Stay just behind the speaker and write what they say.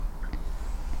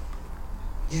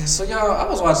Yeah, so y'all, I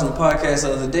was watching the podcast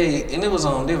the other day, and it was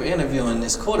on. They were interviewing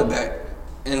this quarterback,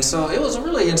 and so it was a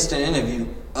really interesting interview.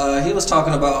 He was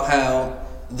talking about how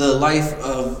the life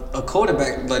of a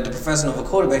quarterback, like the profession of a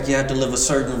quarterback, you have to live a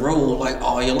certain role like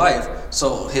all your life.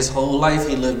 So his whole life,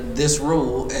 he lived this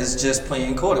role as just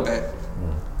playing quarterback.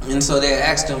 And so they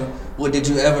asked him, "Well, did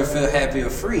you ever feel happy or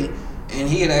free?" And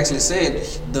he had actually said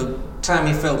the time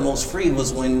he felt most free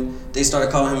was when they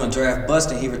started calling him a draft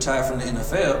bust and he retired from the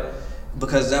NFL,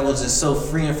 because that was just so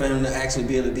freeing for him to actually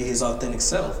be able to be his authentic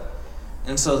self.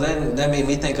 And so then that made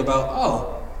me think about,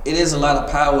 oh, it is a lot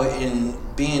of power in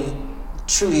being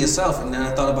true to yourself. And then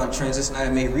I thought about a transition I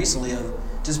made recently of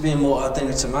just being more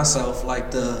authentic to myself,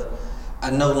 like I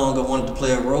no longer wanted to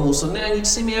play a role. So now you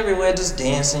see me everywhere just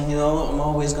dancing, I'm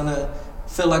always gonna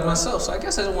feel like myself. So I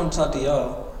guess I just want to talk to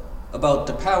y'all about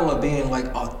the power of being like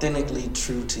authentically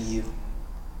true to you.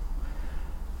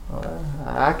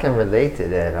 I can relate to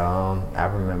that. I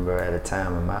remember at a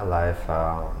time in my life,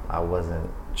 I wasn't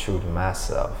true to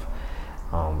myself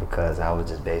because I was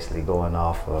just basically going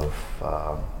off of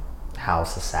how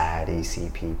society see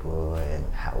people and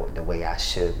how the way I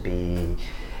should be,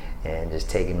 and just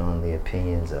taking on the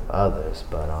opinions of others.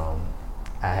 But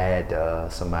I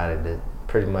had somebody that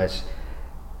pretty much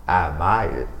I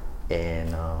admired,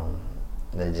 and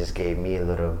that just gave me a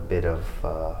little bit of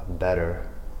better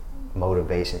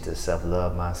motivation to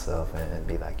self-love myself and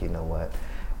be like, you know what,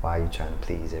 why are you trying to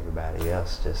please everybody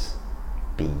else? Just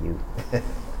be you.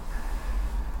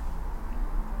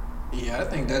 Yeah, I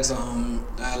think that's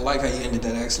I like how you ended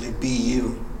that, actually, be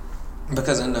you,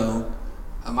 because I know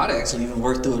I might have actually even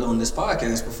worked through it on this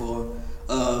podcast before.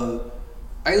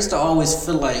 I used to always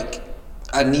feel like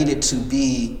I needed to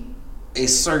be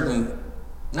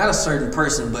not a certain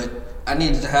person, but I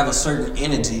needed to have a certain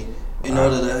energy in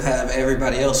order to have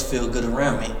everybody else feel good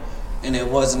around me. And it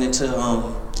wasn't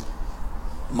until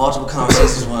multiple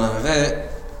conversations when I've had,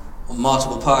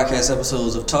 multiple podcast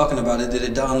episodes of talking about it, that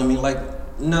it dawned on me like,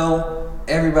 no,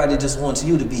 everybody just wants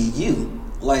you to be you.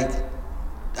 Like,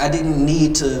 I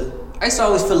used to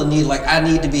always feel a need, like I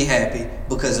need to be happy,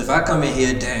 because if I come in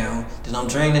here down, then I'm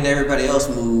draining everybody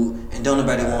else's mood, and don't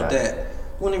nobody want that.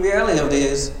 When the reality of it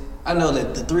is, I know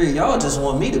that the three of y'all just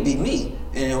want me to be me,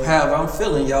 and however I'm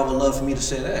feeling, y'all would love for me to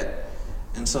share that.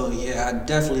 And so, yeah, I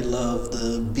definitely love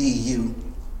the be you,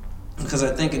 because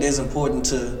I think it is important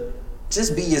to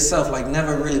just be yourself, like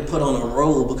never really put on a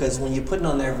role, because when you're putting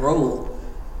on that role,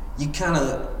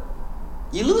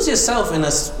 you lose yourself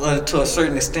to a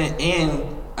certain extent. And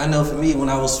I know for me, when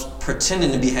I was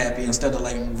pretending to be happy instead of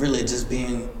like really just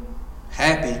being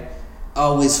happy, I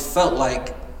always felt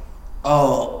like,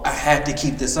 oh, I had to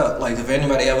keep this up. Like if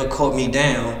anybody ever caught me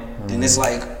down, then it's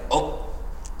like, oh,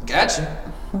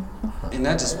 gotcha. And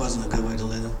that just wasn't a good way to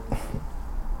live.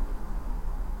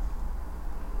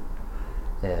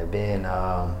 Yeah, being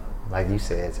like you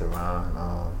said,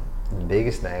 Teron, the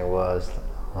biggest thing was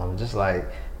just like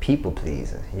people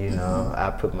pleasing.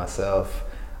 I put myself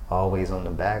always on the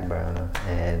back burner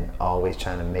and always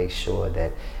trying to make sure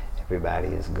that everybody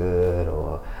is good,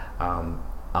 or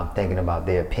I'm thinking about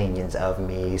their opinions of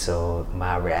me. So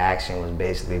my reaction was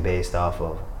basically based off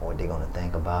of what they're gonna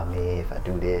think about me if I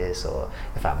do this or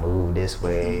if I move this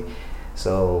way.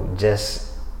 So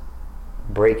just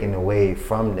breaking away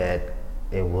from that,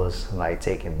 it was like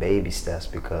taking baby steps,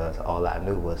 because all I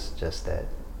knew was just that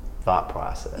thought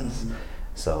process.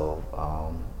 So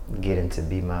getting to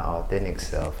be my authentic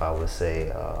self, I would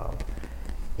say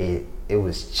it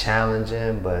was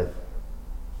challenging, but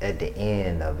at the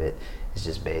end of it, it's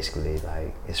just basically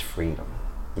like it's freedom,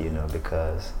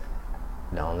 because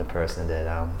the only person that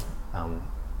I'm I'm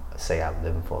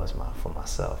living for is for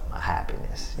myself, my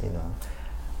happiness,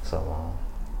 So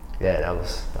yeah, that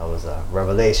was a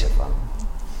revelation for me.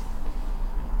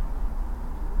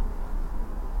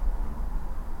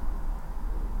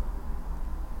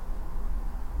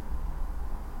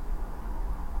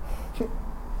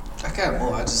 I got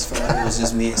more. I just felt like it was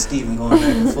just me and Steven going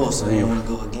back and forth, so I didn't want to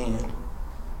go again.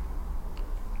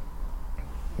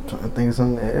 I'm trying to think of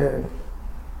something to add.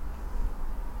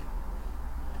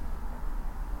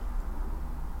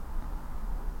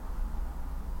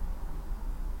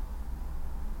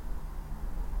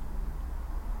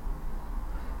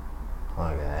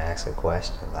 I gotta ask a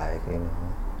question, like,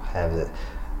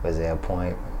 was there a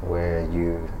point where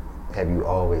have you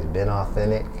always been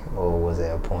authentic, or was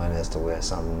there a point as to where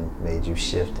something made you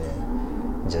shift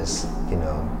and just,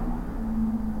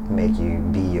 make you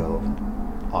be your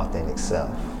authentic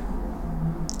self?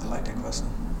 I like that question.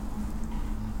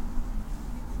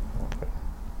 Okay.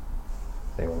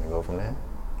 So you want to go from there?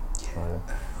 Yeah.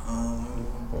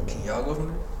 Can y'all go from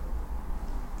there?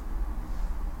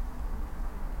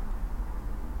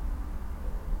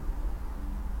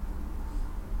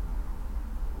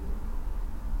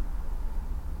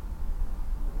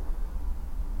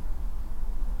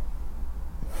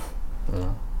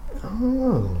 No. I don't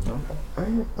know. I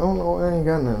don't know. I ain't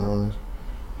got nothing on this.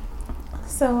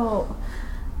 So,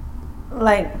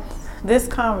 like, this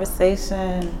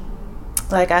conversation,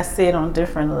 like, I see it on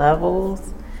different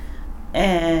levels.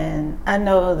 And I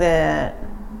know that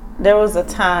there was a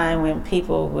time when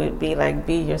people would be like,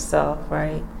 be yourself,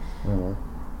 right? Mm-hmm.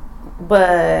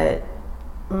 But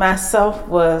myself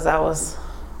was, I was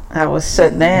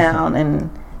shut down and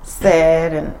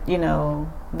sad and, you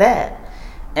know, that.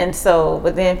 And so,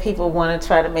 but then people want to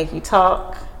try to make you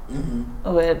talk.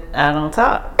 But I don't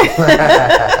talk.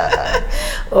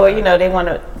 Or, you know, they want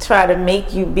to try to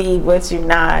make you be what you're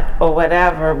not or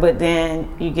whatever, but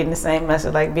then you get the same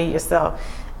message, like, be yourself.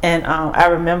 And I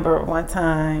remember one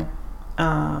time,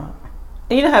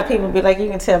 you know how people be like, you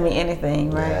can tell me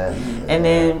anything, right? Yeah. And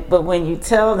then, but when you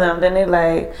tell them, then they're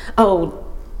like, oh,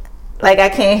 like, I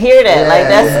can't hear that. Like,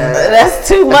 that's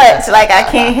too much. Like, I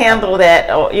can't handle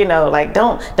that. Or, you know, like,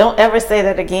 don't ever say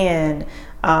that again.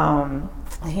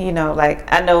 You know,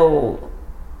 like, I know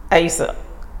I used to,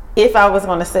 if I was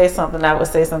going to say something, I would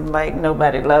say something like,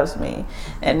 nobody loves me.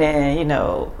 And then, you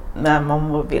know, my mom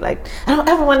would be like, I don't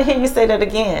ever want to hear you say that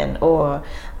again. Or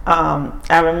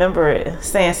I remember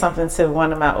saying something to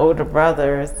one of my older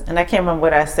brothers, and I can't remember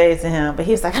what I said to him, but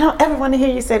he was like, I don't ever want to hear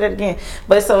you say that again.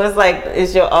 But so it's like,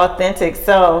 it's your authentic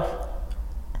self,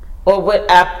 or what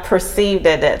I perceived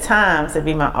at that time to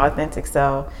be my authentic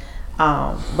self.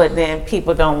 But then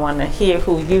people don't want to hear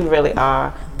who you really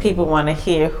are. People want to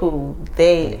hear who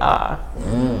they are.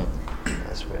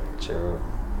 That's very true.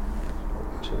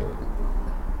 True.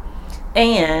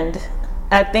 And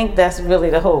I think that's really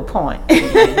the whole point.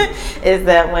 Is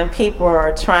that when people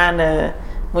are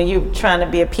when you're trying to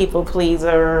be a people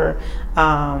pleaser,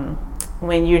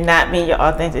 when you're not being your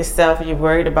authentic self, you're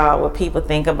worried about what people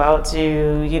think about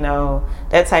you, you know,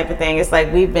 that type of thing. It's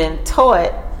like we've been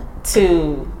taught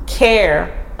to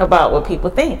care about what people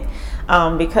think,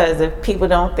 because if people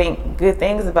don't think good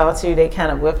things about you, they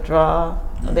kind of withdraw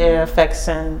their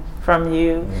affection from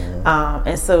you.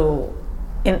 And so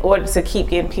in order to keep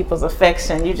getting people's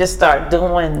affection, you just start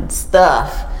doing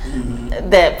stuff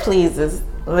that pleases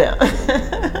them.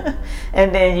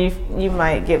 And then you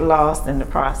might get lost in the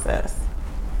process.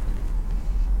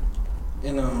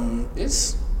 And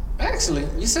it's actually,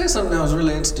 you said something that was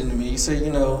really interesting to me. You said,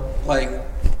 you know, like,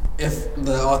 if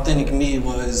the authentic me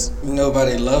was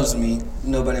nobody loves me,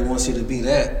 nobody wants you to be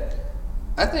that.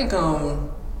 I think, I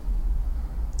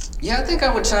think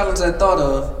I would challenge that thought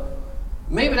of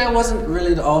maybe that wasn't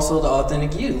really also the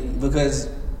authentic you, because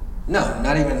no,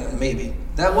 not even maybe.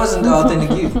 That wasn't the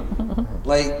authentic you.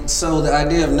 Like, so the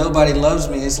idea of nobody loves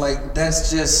me is like,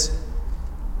 that's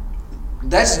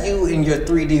you in your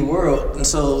 3D world. And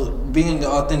so being the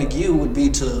authentic you would be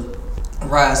to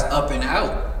rise up and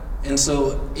out. And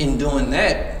so in doing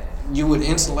that, you would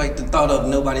instantly, like, the thought of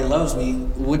nobody loves me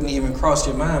wouldn't even cross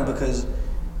your mind, because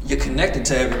you're connected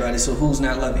to everybody, so who's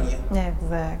not loving you? Yeah,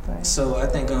 exactly. So I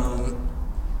think,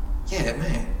 yeah,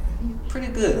 man, you're pretty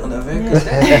good on that,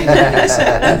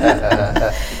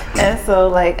 Yeah. And so,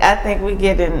 like, I think we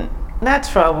get in, not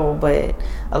trouble, but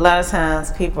a lot of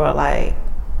times people are like,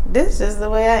 this is the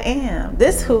way I am.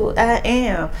 This who I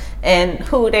am. And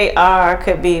who they are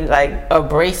could be like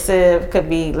abrasive, could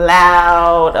be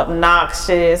loud,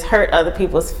 obnoxious, hurt other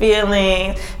people's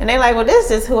feelings. And they're like, well,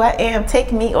 this is who I am.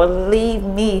 Take me or leave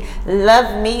me,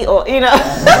 love me, or, you know.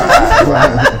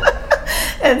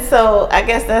 And so I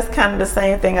guess that's kind of the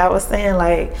same thing I was saying.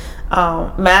 Like,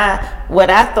 what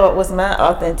I thought was my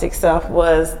authentic self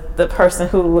was the person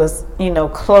who was, you know,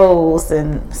 closed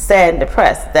and sad and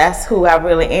depressed. That's who I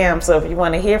really am. So if you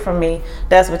want to hear from me,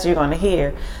 that's what you're going to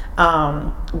hear.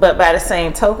 But by the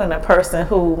same token, a person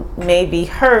who may be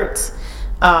hurt,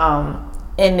 and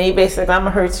they basically, I'm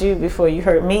gonna hurt you before you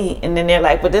hurt me, and then they're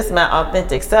like, but this is my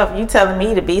authentic self. You telling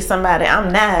me to be somebody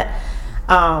I'm not.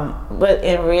 But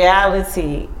in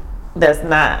reality, that's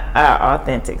not our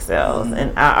authentic selves.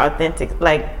 And our authentic,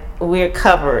 like, we're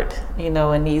covered, you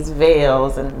know, in these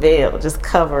veils and just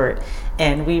covered.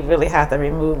 And we really have to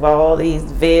remove all these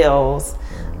veils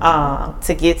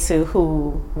to get to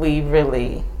who we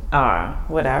really are,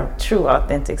 what our true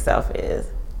authentic self is.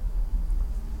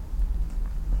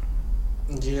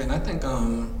 Yeah, and I think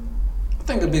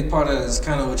a big part of it is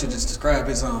kind of what you just described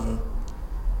is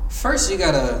first you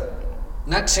gotta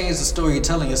not change the story you're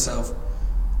telling yourself.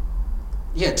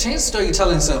 Yeah, change the story you're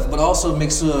telling yourself, but also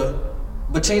make sure,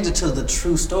 but change it to the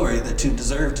true story that you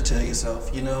deserve to tell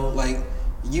yourself. You know, like,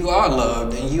 you are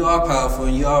loved, and you are powerful,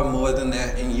 and you are more than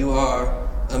that, and you are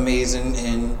amazing,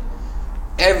 and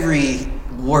every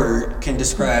word can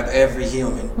describe every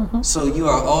human. So you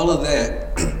are all of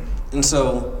that. And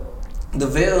so the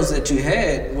veils that you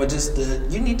had were just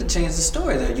you need to change the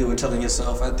story that you were telling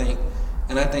yourself, I think.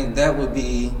 And I think that would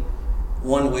be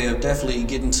one way of definitely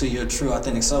getting to your true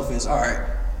authentic self is, all right,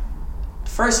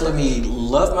 first let me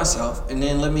love myself, and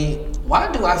then why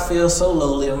do I feel so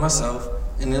lowly of myself?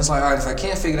 And then it's like, all right, if I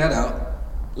can't figure that out,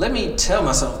 let me tell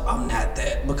myself I'm not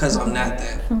that, because I'm not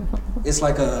that. It's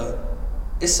like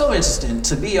it's so interesting.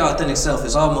 To be your authentic self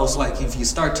is almost like if you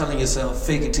start telling yourself,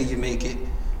 fake it till you make it.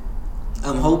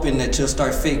 I'm hoping that you'll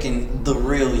start faking the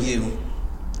real you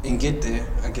and get there,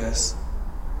 I guess.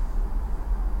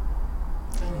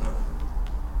 I don't know.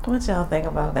 What y'all think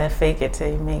about that? Fake it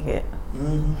till you make it.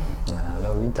 Mm-hmm. I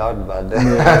know we talked about that.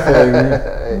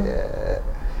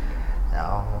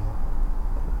 Yeah.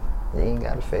 You ain't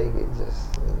gotta fake it.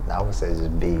 I would say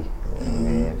just be.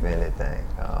 If anything.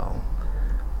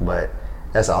 But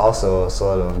that's also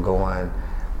sort of going.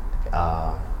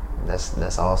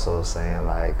 That's also saying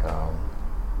like,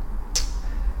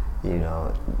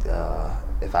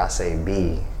 if I say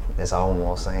be, that's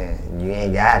almost saying you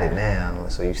ain't got it now,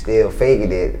 so you still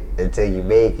faking it until you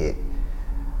make it.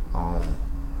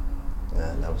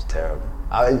 That was terrible.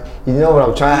 You know what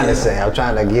I'm trying to say? I'm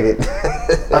trying to get it.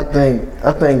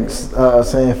 I think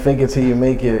saying fake it till you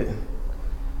make it,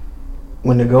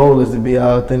 when the goal is to be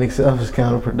our authentic self, is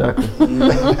counterproductive.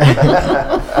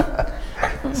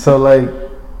 So like,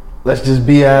 let's just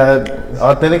be our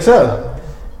authentic self.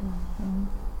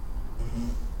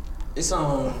 It's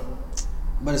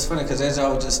but it's funny because as I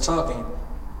was just talking,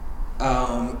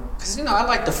 because I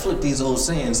like to flip these old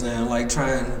sayings now, like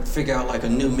try and figure out like a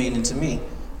new meaning to me.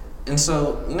 And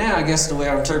so now I guess the way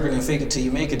I'm interpreting fake it till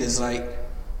you make it is like,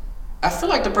 I feel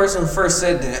like the person who first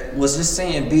said that was just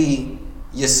saying be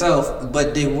yourself,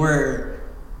 but they weren't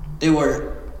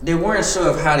sure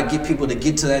of how to get people to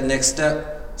get to that next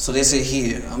step. So they said,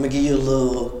 here, I'm gonna give you a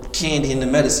little candy in the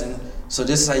medicine. So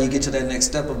this is how you get to that next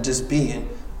step of just being.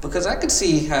 Because I could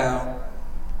see how,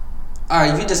 all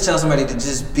right, if you just tell somebody to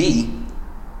just be,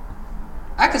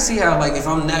 I could see how, like, if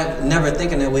I'm never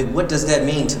thinking that way, what does that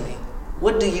mean to me?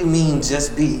 What do you mean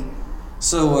just be?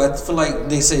 So I feel like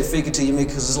they say fake it till you make it,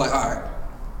 because it's like, all right,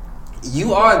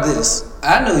 you are this.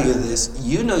 I know you're this.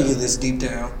 You know you're this deep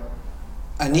down.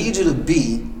 I need you to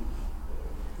be,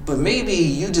 but maybe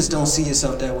you just don't see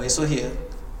yourself that way. So here,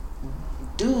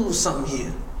 do something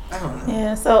here. I don't know.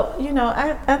 Yeah, so,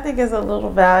 I think there's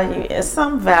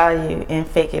some value in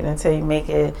fake it until you make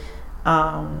it.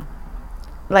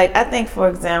 Like, I think, for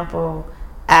example,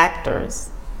 actors,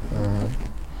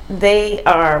 they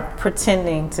are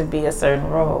pretending to be a certain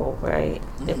role, right?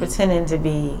 They're pretending to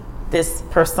be this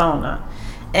persona.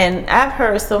 And I've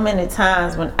heard so many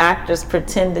times when actors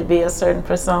pretend to be a certain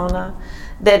persona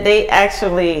that they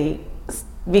actually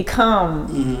they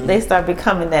start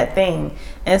becoming that thing.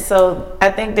 And so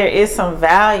I think there is some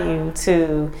value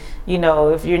to,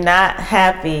 if you're not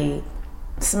happy,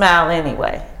 smile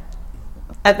anyway.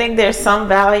 I think there's some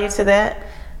value to that.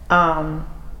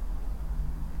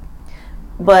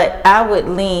 But I would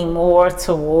lean more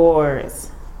towards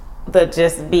the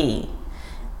just be.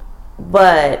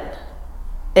 But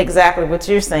exactly what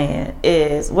you're saying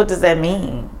is, what does that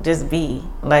mean? Just be.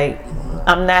 Like,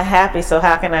 I'm not happy, so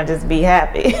how can I just be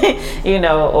happy?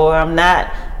 Or I'm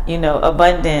not,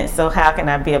 abundant, so how can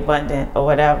I be abundant or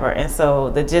whatever? And so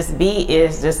the just be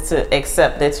is just to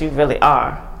accept that you really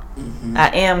are. I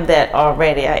am that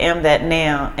already. I am that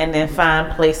now. And then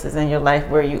find places in your life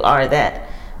where you are that.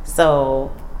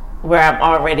 So where I'm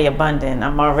already abundant. I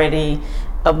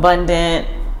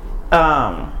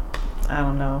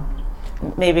don't know.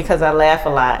 Maybe because I laugh a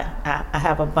lot. I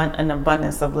have an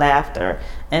abundance of laughter.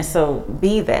 And so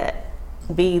be that.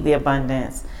 Be the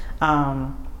abundance.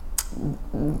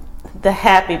 The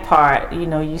happy part,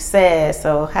 you said,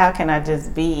 so how can I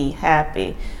just be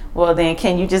happy? Well, then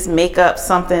can you just make up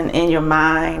something in your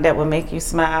mind that will make you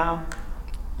smile?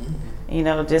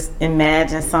 Just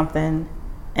imagine something,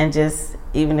 and just,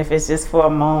 even if it's just for a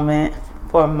moment,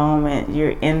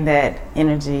 you're in that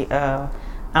energy of,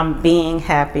 I'm being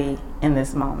happy in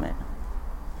this moment.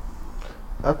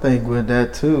 I think with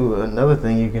that too, another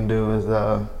thing you can do is,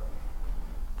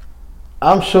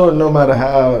 I'm sure no matter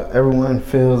how everyone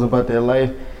feels about their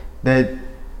life, that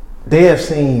they have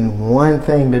seen one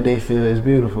thing that they feel is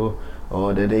beautiful,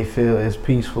 or that they feel is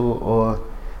peaceful, or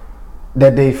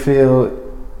that they feel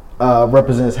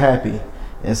represents happy.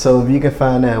 And so if you can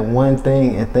find that one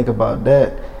thing and think about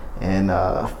that and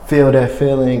feel that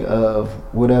feeling of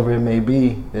whatever it may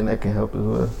be, then that can help as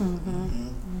well.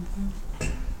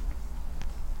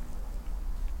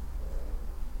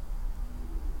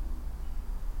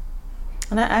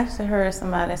 And I actually heard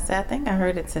somebody say, I think I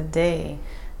heard it today,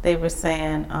 they were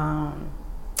saying,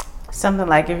 something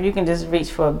like if you can just reach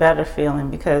for a better feeling,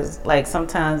 because like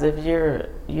sometimes if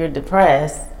you're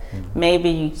depressed, maybe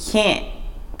you can't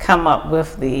come up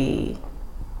with the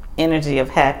energy of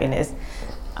happiness.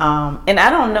 And I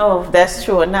don't know if that's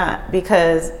true or not,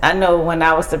 because I know when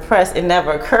I was depressed, it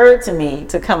never occurred to me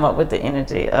to come up with the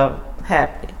energy of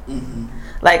happy.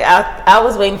 Like I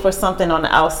was waiting for something on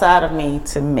the outside of me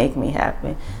to make me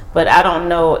happy. But I don't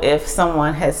know if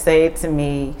someone had said to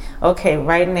me, okay,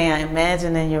 right now,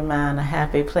 imagine in your mind a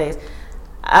happy place.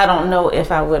 I don't know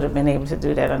if I would have been able to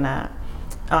do that or not.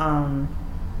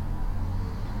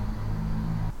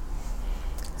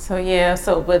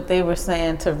 But they were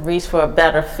saying to reach for a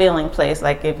better feeling place.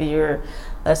 Like if you're,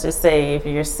 let's just say if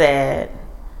you're sad,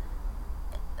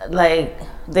 like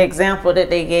the example that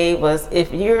they gave was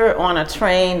if you're on a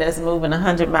train that's moving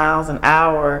 100 miles an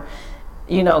hour,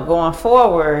 going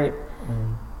forward,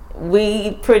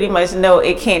 we pretty much know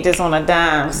it can't just on a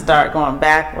dime start going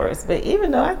backwards. But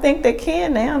even though I think they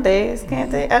can nowadays, can't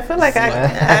they? I feel like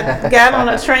I got on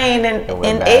a train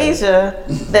in Asia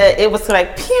that it was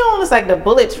like pew, it's like the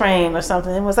bullet train or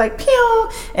something. It was like pew,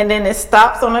 and then it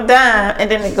stops on a dime, and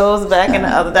then it goes back in the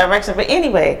other direction. But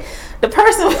anyway, the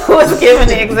person was giving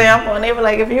the example, and they were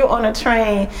like, if you're on a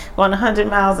train going 100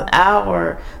 miles an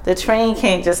hour, the train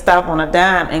can't just stop on a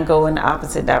dime and go in the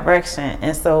opposite direction.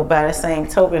 And so by the same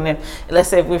token, let's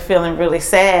say if we're feeling really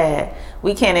sad,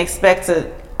 we can't expect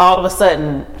to all of a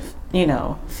sudden,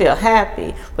 feel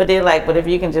happy. But they're like, but if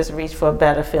you can just reach for a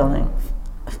better feeling.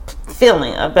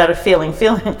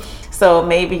 So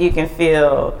maybe you can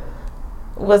feel,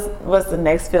 what's the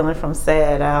next feeling from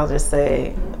sad? I'll just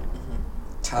say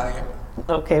tired.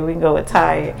 Okay, we can go with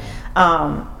tired.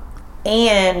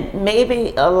 And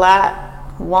maybe a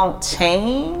lot won't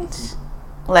change.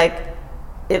 Like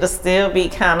it'll still be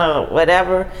kind of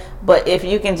whatever. But if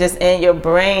you can just in your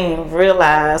brain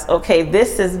realize, okay,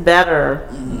 this is better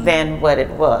than what it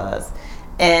was.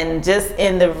 And just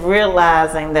in the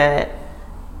realizing that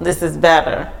this is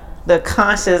better, the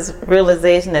conscious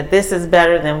realization that this is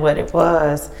better than what it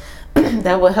was,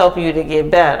 that will help you to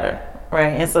get better.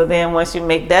 Right, and so then once you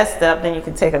make that step, then you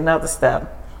can take another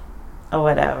step, or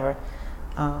whatever.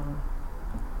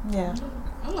 Yeah.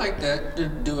 I like that. To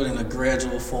do it in a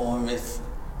gradual form. If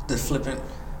the flipping,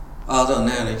 although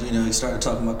now that you started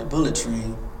talking about the bullet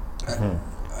train,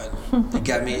 it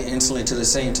got me instantly to the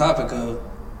same topic of,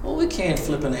 well, we can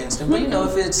flip in an instant, but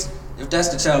if that's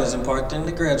the challenging part, then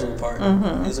the gradual part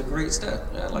is a great step.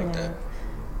 Yeah, I like that.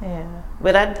 Yeah,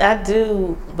 but I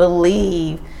do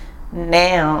believe.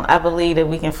 Now I believe that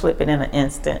we can flip it in an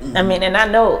instant. I mean, and I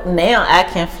know now I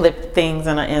can flip things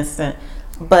in an instant,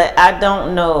 but I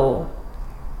don't know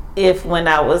if when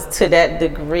I was to that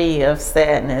degree of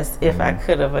sadness, if I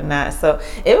could have or not. So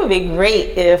it would be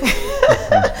great if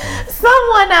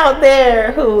someone out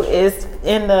there who is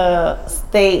in a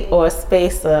state or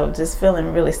space of just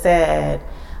feeling really sad,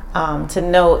 to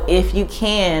know if you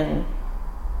can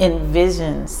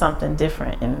envision something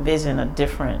different, envision a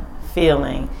different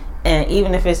feeling. And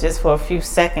even if it's just for a few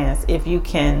seconds, if you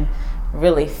can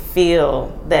really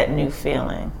feel that new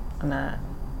feeling or not.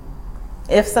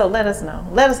 If so, let us know.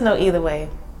 Let us know either way.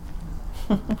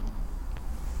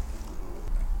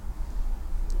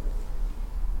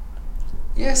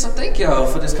 Yeah, so thank y'all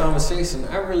for this conversation.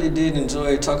 I really did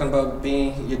enjoy talking about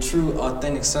being your true,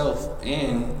 authentic self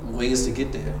and ways to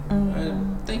get there.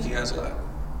 Thank you guys a lot.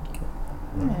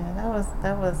 Yeah,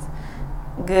 that was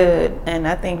good. And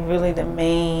I think really the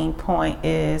main point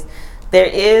is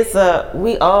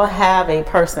we all have a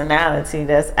personality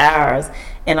that's ours,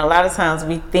 and a lot of times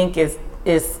we think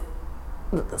it's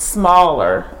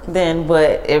smaller than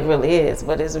what it really is,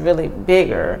 but it's really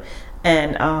bigger.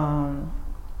 And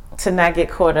to not get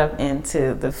caught up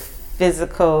into the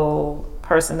physical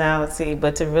personality,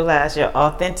 but to realize your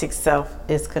authentic self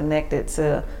is connected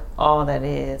to all that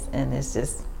is, and it's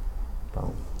just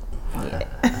boom.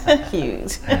 Yeah.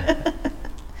 Huge.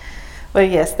 But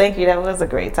yes, thank you. That was a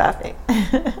great topic.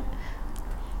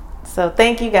 So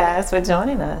thank you guys for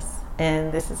joining us.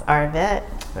 And this is Arvat.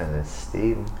 And it's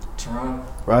Steve. Toronto.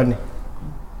 Rodney.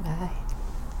 Bye.